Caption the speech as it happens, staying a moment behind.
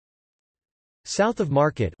South of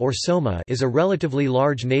Market or SoMa is a relatively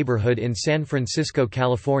large neighborhood in San Francisco,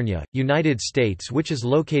 California, United States which is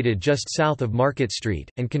located just south of Market Street,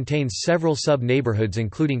 and contains several sub-neighborhoods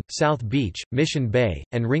including, South Beach, Mission Bay,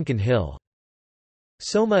 and Rincon Hill.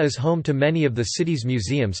 SoMa is home to many of the city's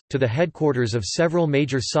museums, to the headquarters of several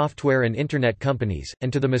major software and Internet companies,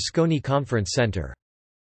 and to the Moscone Conference Center.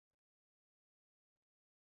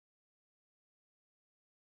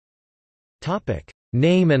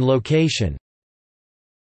 Name and location.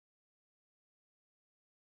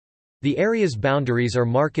 The area's boundaries are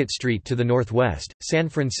Market Street to the northwest, San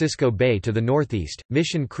Francisco Bay to the northeast,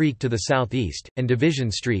 Mission Creek to the southeast, and Division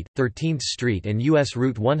Street, 13th Street and U.S.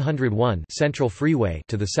 Route 101 Central Freeway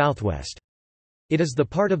to the southwest. It is the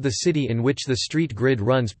part of the city in which the street grid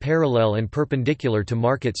runs parallel and perpendicular to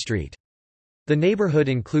Market Street. The neighborhood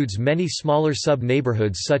includes many smaller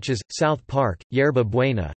sub-neighborhoods such as, South Park, Yerba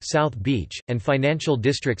Buena, South Beach, and Financial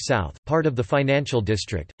District South, part of the Financial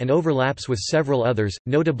District, and overlaps with several others,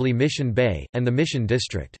 notably Mission Bay, and the Mission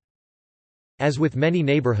District. As with many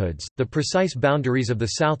neighborhoods, the precise boundaries of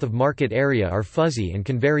the south of Market area are fuzzy and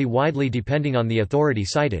can vary widely depending on the authority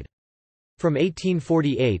cited. From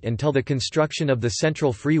 1848 until the construction of the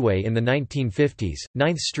Central Freeway in the 1950s,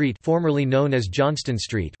 9th Street, formerly known as Johnston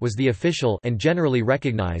Street, was the official and generally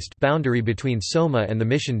recognized boundary between SoMa and the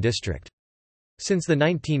Mission District. Since the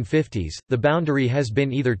 1950s, the boundary has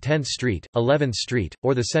been either 10th Street, 11th Street,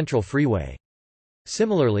 or the Central Freeway.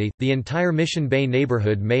 Similarly, the entire Mission Bay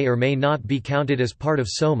neighborhood may or may not be counted as part of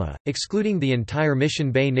SoMa. Excluding the entire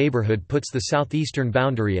Mission Bay neighborhood puts the southeastern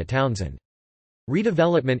boundary at Townsend.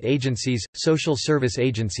 Redevelopment agencies, social service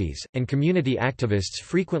agencies, and community activists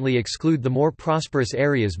frequently exclude the more prosperous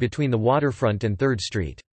areas between the waterfront and 3rd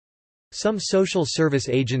Street. Some social service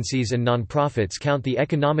agencies and nonprofits count the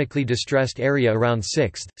economically distressed area around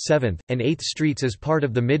 6th, 7th, and 8th Streets as part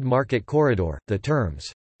of the Mid-Market Corridor. The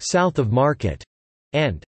terms, "South of Market"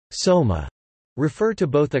 and "SoMa" refer to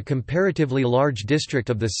both a comparatively large district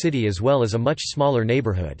of the city as well as a much smaller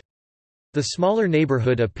neighborhood. The smaller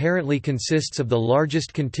neighborhood apparently consists of the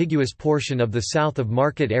largest contiguous portion of the south of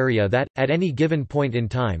Market area that, at any given point in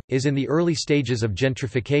time, is in the early stages of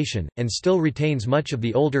gentrification, and still retains much of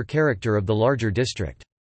the older character of the larger district.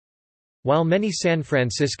 While many San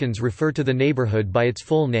Franciscans refer to the neighborhood by its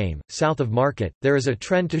full name, South of Market, there is a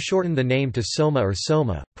trend to shorten the name to SoMa or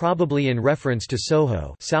SoMa, probably in reference to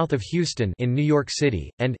Soho, south of Houston in New York City,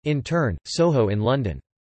 and, in turn, Soho in London.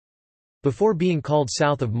 Before being called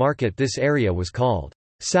South of Market, this area was called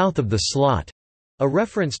South of the Slot, a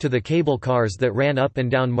reference to the cable cars that ran up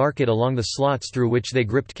and down Market along the slots through which they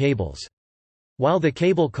gripped cables. While the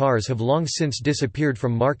cable cars have long since disappeared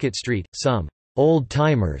from Market Street, some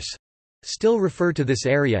old-timers still refer to this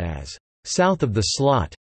area as South of the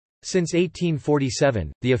Slot. Since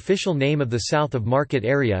 1847, the official name of the South of Market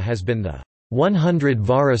area has been the 100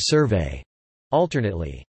 Vara Survey,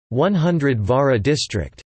 alternately 100 Vara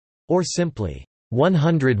District, or simply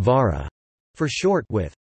 100 Vara for short,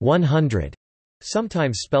 with 100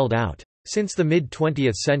 sometimes spelled out. Since the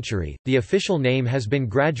mid-20th century, the official name has been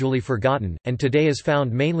gradually forgotten, and today is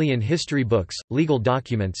found mainly in history books, legal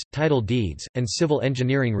documents, title deeds, and civil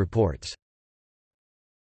engineering reports.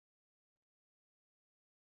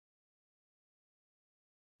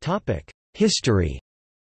 History.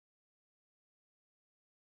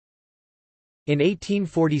 In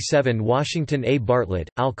 1847, Washington A. Bartlett,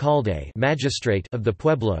 alcalde magistrate of the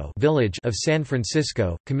Pueblo village of San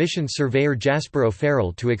Francisco, commissioned surveyor Jasper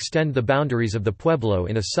O'Farrell to extend the boundaries of the Pueblo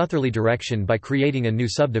in a southerly direction by creating a new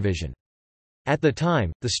subdivision. At the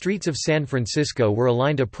time, the streets of San Francisco were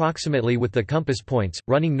aligned approximately with the compass points,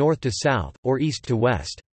 running north to south, or east to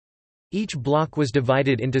west. Each block was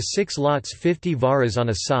divided into 6 lots 50 varas on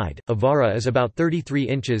a side. A vara is about 33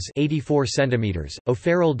 inches 84 centimeters.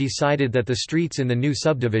 O'Farrell decided that the streets in the new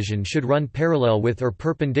subdivision should run parallel with or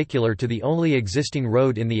perpendicular to the only existing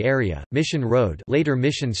road in the area, Mission Road, later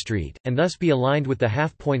Mission Street, and thus be aligned with the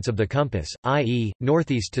half points of the compass, i.e.,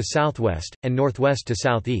 northeast to southwest, and northwest to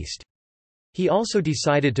southeast. He also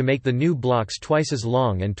decided to make the new blocks twice as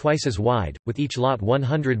long and twice as wide, with each lot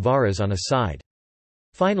 100 varas on a side.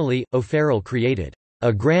 Finally, O'Farrell created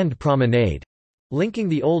a Grand Promenade, linking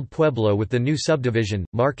the old Pueblo with the new subdivision,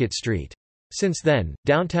 Market Street. Since then,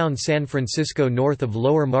 downtown San Francisco north of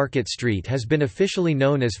Lower Market Street has been officially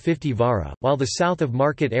known as 50 Vara, while the south of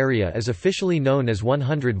Market area is officially known as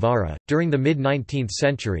 100 Vara. During the mid-19th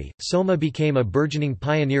century, SoMa became a burgeoning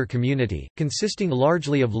pioneer community, consisting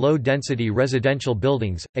largely of low-density residential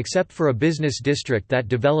buildings, except for a business district that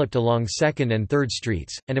developed along 2nd and 3rd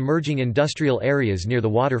Streets, and emerging industrial areas near the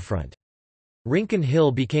waterfront. Rincon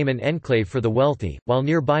Hill became an enclave for the wealthy, while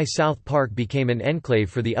nearby South Park became an enclave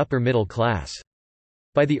for the upper middle class.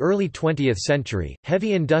 By the early 20th century,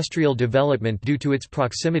 heavy industrial development due to its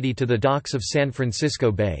proximity to the docks of San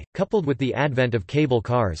Francisco Bay, coupled with the advent of cable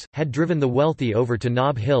cars, had driven the wealthy over to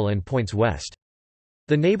Nob Hill and points west.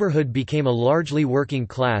 The neighborhood became a largely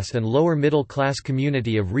working-class and lower-middle-class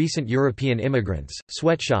community of recent European immigrants,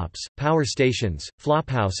 sweatshops, power stations,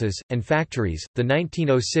 flophouses, and factories. The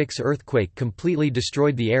 1906 earthquake completely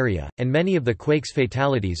destroyed the area, and many of the quake's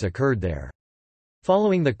fatalities occurred there.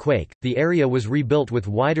 Following the quake, the area was rebuilt with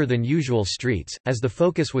wider than usual streets, as the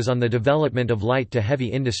focus was on the development of light to heavy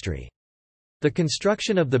industry. The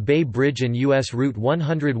construction of the Bay Bridge and U.S. Route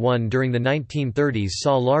 101 during the 1930s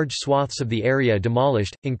saw large swaths of the area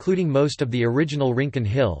demolished, including most of the original Rincon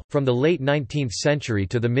Hill. From the late 19th century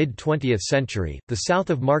to the mid-20th century, the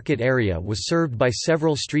south of Market area was served by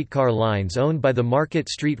several streetcar lines owned by the Market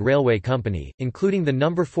Street Railway Company, including the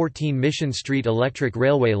No. 14 Mission Street Electric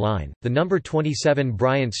Railway Line, the No. 27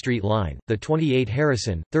 Bryant Street Line, the 28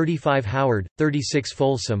 Harrison, 35 Howard, 36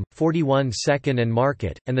 Folsom, 41 2nd and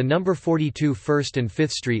Market, and the No. 42 First and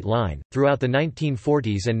Fifth Street Line. Throughout the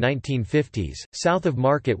 1940s and 1950s, south of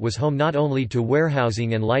Market was home not only to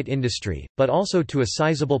warehousing and light industry, but also to a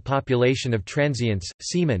sizable population of transients,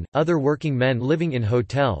 seamen, other working men living in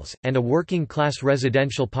hotels, and a working-class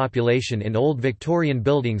residential population in old Victorian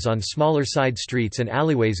buildings on smaller side streets and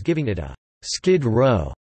alleyways, giving it a «Skid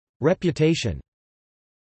Row» reputation.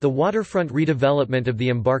 The waterfront redevelopment of the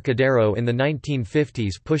Embarcadero in the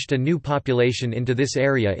 1950s pushed a new population into this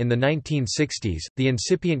area in the 1960s, the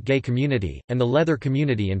incipient gay community, and the leather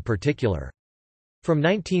community in particular. From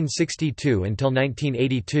 1962 until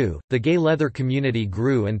 1982, the gay leather community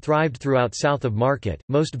grew and thrived throughout south of Market,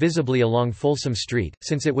 most visibly along Folsom Street,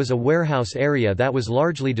 since it was a warehouse area that was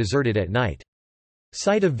largely deserted at night.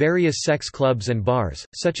 Site of various sex clubs and bars,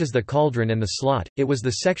 such as the Cauldron and the Slot, it was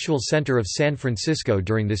the sexual center of San Francisco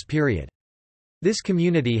during this period. This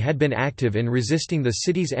community had been active in resisting the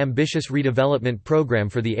city's ambitious redevelopment program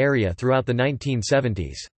for the area throughout the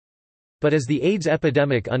 1970s. But as the AIDS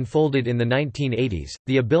epidemic unfolded in the 1980s,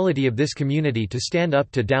 the ability of this community to stand up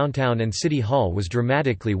to downtown and City Hall was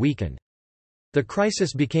dramatically weakened. The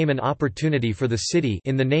crisis became an opportunity for the city,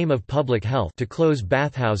 in the name of public health, to close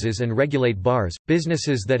bathhouses and regulate bars,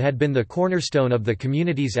 businesses that had been the cornerstone of the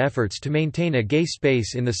community's efforts to maintain a gay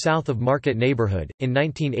space in the south of Market neighborhood. In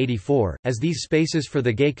 1984, as these spaces for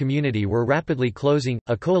the gay community were rapidly closing,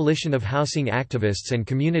 a coalition of housing activists and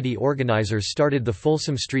community organizers started the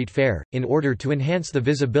Folsom Street Fair, in order to enhance the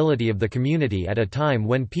visibility of the community at a time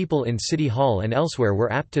when people in City Hall and elsewhere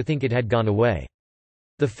were apt to think it had gone away.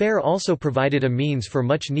 The fair also provided a means for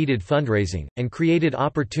much-needed fundraising, and created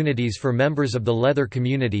opportunities for members of the leather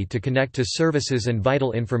community to connect to services and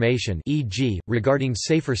vital information, e.g., regarding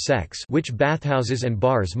safer sex, which bathhouses and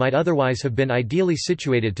bars might otherwise have been ideally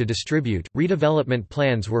situated to distribute. Redevelopment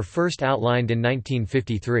plans were first outlined in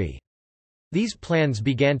 1953. These plans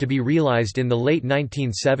began to be realized in the late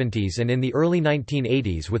 1970s and in the early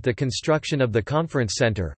 1980s with the construction of the Conference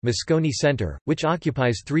Center, Moscone Center, which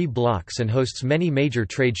occupies 3 blocks and hosts many major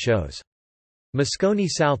trade shows. Moscone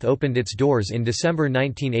South opened its doors in December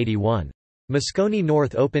 1981. Moscone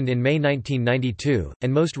North opened in May 1992,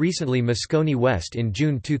 and most recently Moscone West in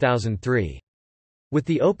June 2003. With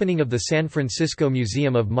the opening of the San Francisco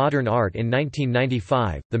Museum of Modern Art in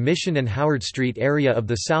 1995, the Mission and Howard Street area of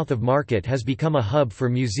the south of Market has become a hub for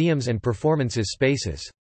museums and performances spaces.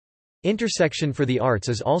 Intersection for the Arts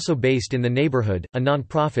is also based in the neighborhood, a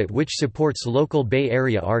nonprofit which supports local Bay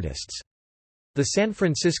Area artists. The San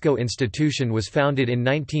Francisco Institution was founded in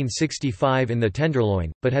 1965 in the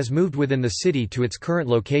Tenderloin, but has moved within the city to its current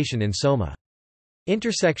location in SoMa.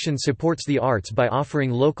 Intersection supports the arts by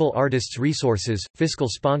offering local artists resources, fiscal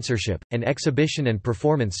sponsorship, and exhibition and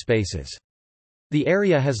performance spaces. The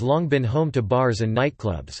area has long been home to bars and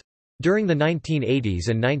nightclubs. During the 1980s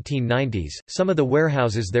and 1990s, some of the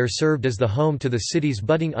warehouses there served as the home to the city's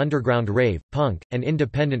budding underground rave, punk, and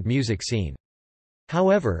independent music scene.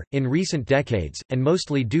 However, in recent decades, and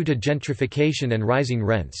mostly due to gentrification and rising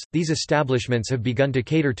rents, these establishments have begun to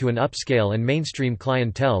cater to an upscale and mainstream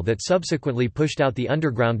clientele that subsequently pushed out the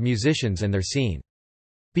underground musicians and their scene.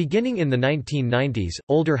 Beginning in the 1990s,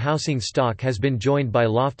 older housing stock has been joined by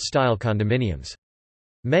loft-style condominiums.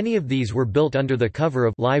 Many of these were built under the cover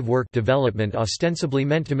of live work development ostensibly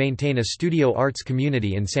meant to maintain a studio arts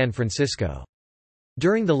community in San Francisco.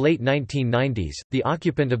 During the late 1990s, the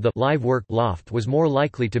occupant of the live work loft was more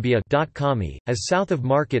likely to be a dot-commie, as south of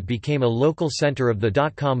Market became a local center of the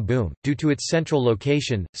dot-com boom, due to its central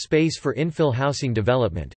location, space for infill housing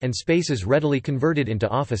development, and spaces readily converted into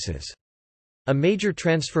offices. A major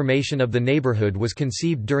transformation of the neighborhood was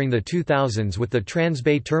conceived during the 2000s with the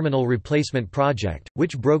Transbay Terminal Replacement Project,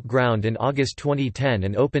 which broke ground in August 2010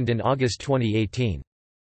 and opened in August 2018.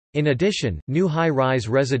 In addition, new high-rise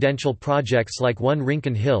residential projects like 1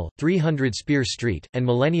 Rincon Hill, 300 Spear Street, and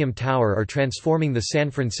Millennium Tower are transforming the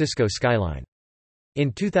San Francisco skyline.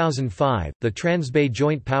 In 2005, the Transbay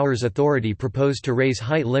Joint Powers Authority proposed to raise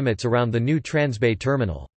height limits around the new Transbay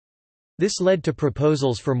Terminal. This led to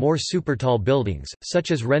proposals for more supertall buildings,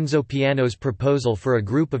 such as Renzo Piano's proposal for a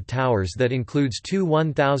group of towers that includes two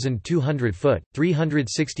 1,200-foot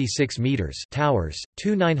 (366 meters) towers,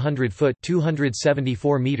 two 900-foot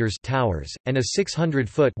 (274 meters) towers, and a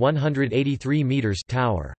 600-foot (183 meters)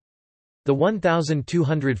 tower. The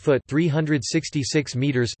 1,200-foot (366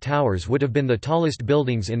 meters) towers would have been the tallest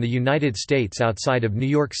buildings in the United States outside of New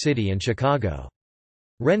York City and Chicago.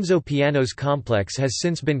 Renzo Piano's complex has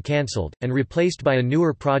since been cancelled, and replaced by a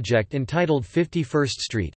newer project entitled 51st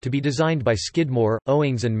Street, to be designed by Skidmore,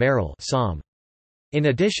 Owings and Merrill (SoMa). In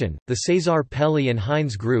addition, the Cesar Pelli and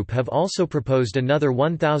Hines Group have also proposed another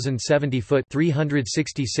 1,070-foot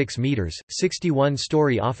 (366 meters),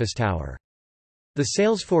 61-story office tower. The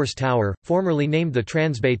Salesforce Tower, formerly named the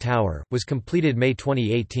Transbay Tower, was completed May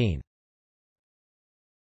 2018.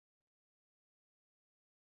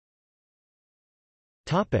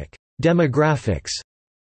 Demographics.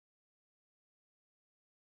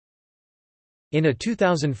 In a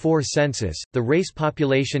 2004 census, the race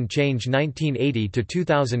population change 1980 to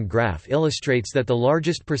 2000 graph illustrates that the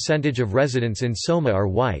largest percentage of residents in SoMa are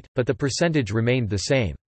white, but the percentage remained the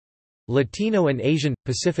same. Latino and Asian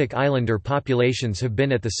Pacific Islander populations have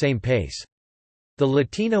been at the same pace. The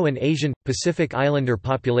Latino and Asian Pacific Islander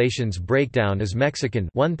populations breakdown is Mexican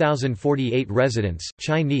 1048 residents,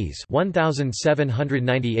 Chinese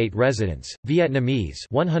 1798 residents, Vietnamese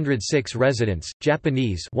 106 residents,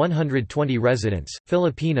 Japanese 120 residents,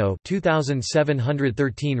 Filipino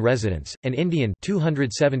 2713 residents, and Indian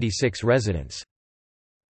 276 residents.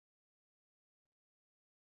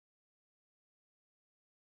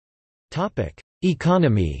 Topic: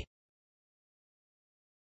 Economy.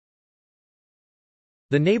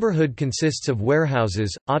 The neighborhood consists of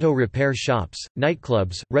warehouses, auto repair shops,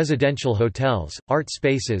 nightclubs, residential hotels, art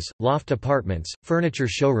spaces, loft apartments, furniture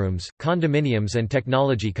showrooms, condominiums and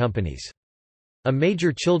technology companies. A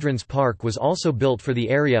major children's park was also built for the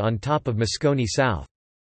area on top of Moscone South.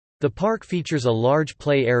 The park features a large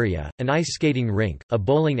play area, an ice skating rink, a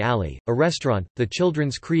bowling alley, a restaurant, the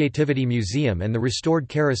Children's Creativity Museum and the restored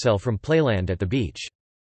carousel from Playland at the beach.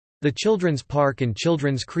 The Children's Park and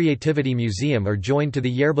Children's Creativity Museum are joined to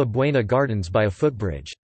the Yerba Buena Gardens by a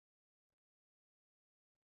footbridge.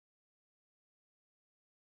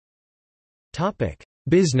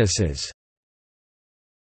 Businesses.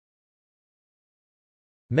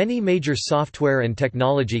 Many major software and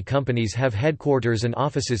technology companies have headquarters and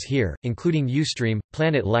offices here, including Ustream,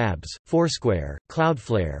 Planet Labs, Foursquare,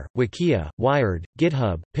 Cloudflare, Wikia, Wired,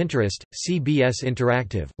 GitHub, Pinterest, CBS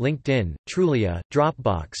Interactive, LinkedIn, Trulia,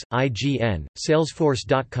 Dropbox, IGN,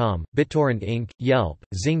 Salesforce.com, BitTorrent Inc., Yelp,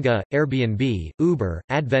 Zynga, Airbnb, Uber,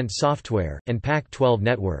 Advent Software, and Pac-12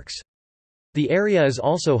 Networks. The area is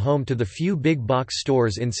also home to the few big box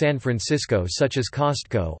stores in San Francisco such as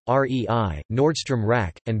Costco, REI, Nordstrom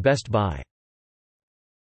Rack, and Best Buy.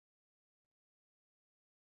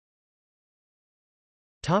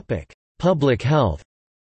 Public health.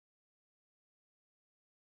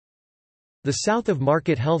 The South of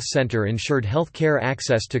Market Health Center ensured health care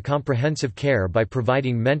access to comprehensive care by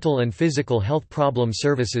providing mental and physical health problem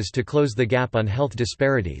services to close the gap on health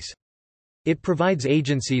disparities. It provides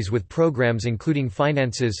agencies with programs including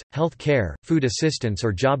finances, health care, food assistance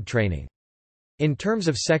or job training. In terms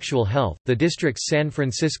of sexual health, the district's San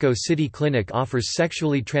Francisco City Clinic offers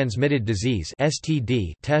sexually transmitted disease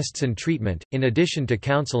 (STD) tests and treatment, in addition to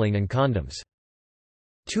counseling and condoms.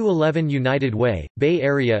 211 United Way, Bay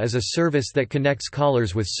Area is a service that connects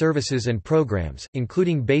callers with services and programs,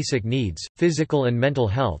 including basic needs, physical and mental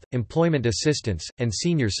health, employment assistance, and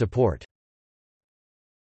senior support.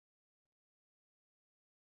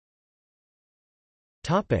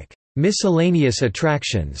 Miscellaneous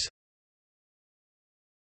attractions.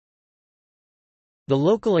 The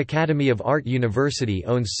local Academy of Art University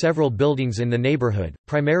owns several buildings in the neighborhood,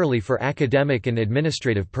 primarily for academic and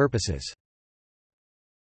administrative purposes.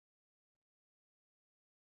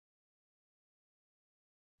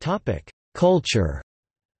 Culture.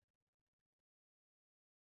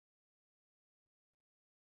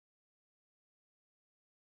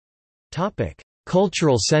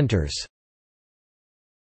 Cultural centers.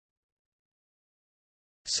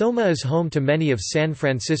 SoMa is home to many of San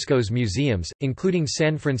Francisco's museums, including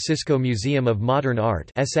San Francisco Museum of Modern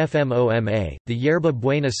Art (SFMOMA), the Yerba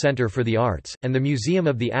Buena Center for the Arts, and the Museum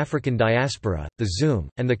of the African Diaspora. The Zoom,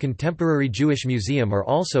 and the Contemporary Jewish Museum are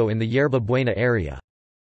also in the Yerba Buena area.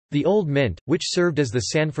 The Old Mint, which served as the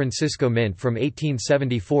San Francisco Mint from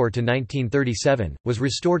 1874 to 1937, was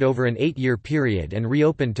restored over an 8-year period and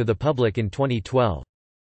reopened to the public in 2012.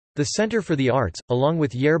 The Center for the Arts, along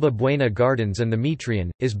with Yerba Buena Gardens and the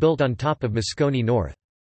Metreon, is built on top of Moscone North.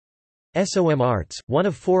 SoM Arts, one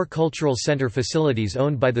of 4 cultural center facilities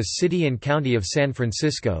owned by the City and County of San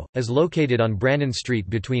Francisco, is located on Brannan Street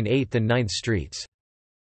between 8th and 9th Streets.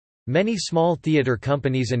 Many small theater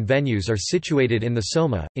companies and venues are situated in the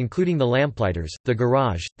SoMa, including the Lamplighters, The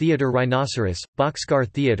Garage, Theater Rhinoceros, Boxcar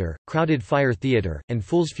Theater, Crowded Fire Theater, and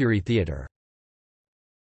Foolsfury Theater.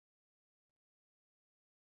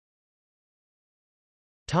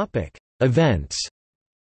 Events.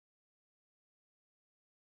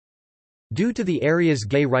 Due to the area's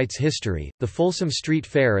gay rights history, the Folsom Street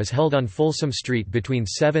Fair is held on Folsom Street between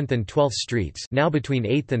 7th and 12th Streets, now between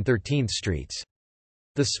 8th and 13th Streets.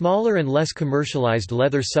 The smaller and less commercialized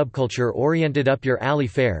leather subculture-oriented Up Your Alley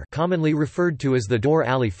Fair, commonly referred to as the Door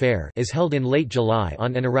Alley Fair, is held in late July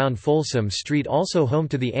on and around Folsom Street, also home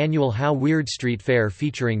to the annual How Weird Street Fair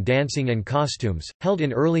featuring dancing and costumes, held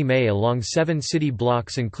in early May along 7 city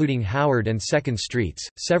blocks including Howard and 2nd Streets.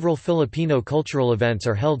 Several Filipino cultural events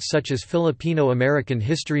are held, such as Filipino American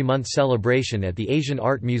History Month celebration at the Asian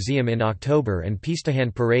Art Museum in October and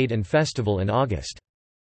Pistahan Parade and Festival in August.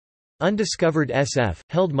 Undiscovered SF,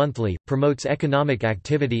 held monthly, promotes economic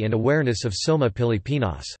activity and awareness of SoMa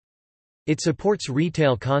Pilipinas. It supports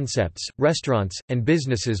retail concepts, restaurants, and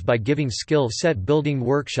businesses by giving skill-set building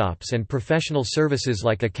workshops and professional services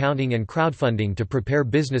like accounting and crowdfunding to prepare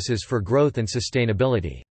businesses for growth and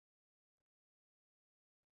sustainability.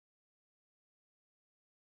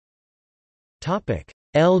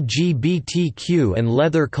 LGBTQ and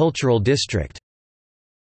Leather Cultural District.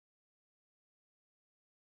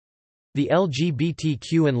 The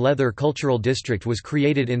LGBTQ and Leather Cultural District was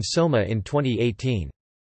created in SoMa in 2018.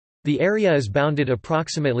 The area is bounded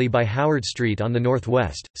approximately by Howard Street on the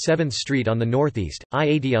northwest, 7th Street on the northeast,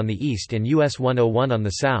 I-80 on the east and US 101 on the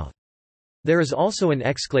south. There is also an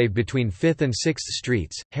exclave between 5th and 6th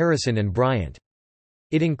Streets, Harrison and Bryant.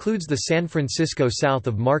 It includes the San Francisco South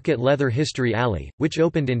of Market Leather History Alley, which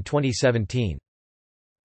opened in 2017.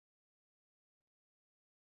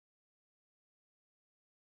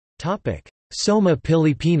 SoMa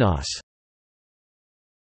Pilipinas.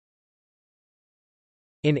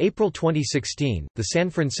 In April 2016, the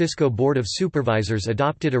San Francisco Board of Supervisors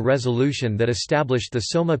adopted a resolution that established the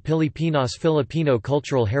SoMa Pilipinas Filipino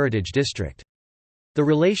Cultural Heritage District. The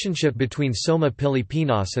relationship between SoMa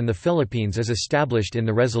Pilipinas and the Philippines is established in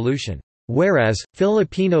the resolution. Whereas,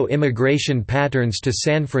 Filipino immigration patterns to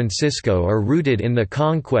San Francisco are rooted in the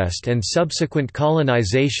conquest and subsequent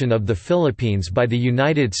colonization of the Philippines by the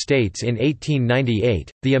United States in 1898,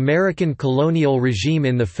 the American colonial regime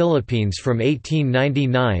in the Philippines from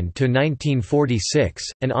 1899 to 1946,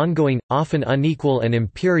 and ongoing, often unequal and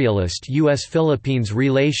imperialist U.S.-Philippines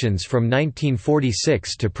relations from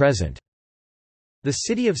 1946 to present. The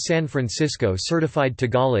city of San Francisco certified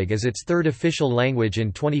Tagalog as its third official language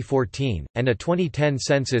in 2014, and a 2010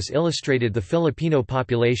 census illustrated the Filipino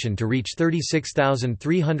population to reach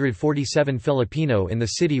 36,347 Filipino in the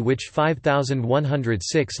city, which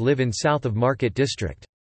 5,106 live in south of Market District.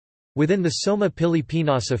 Within the SoMa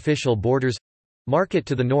Pilipinas official borders, Market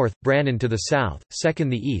to the north, Brannan to the south,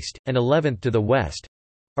 2nd the east, and 11th to the west,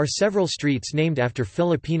 are several streets named after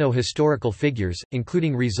Filipino historical figures,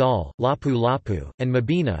 including Rizal, Lapu-Lapu, and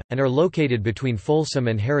Mabini, and are located between Folsom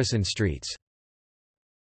and Harrison Streets.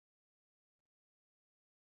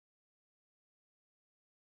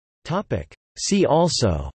 See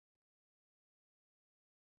also: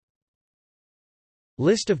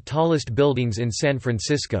 List of tallest buildings in San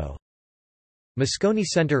Francisco, Moscone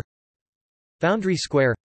Center, Foundry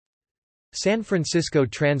Square, San Francisco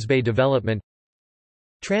Transbay Development,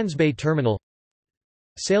 Transbay Terminal,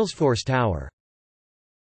 Salesforce Tower.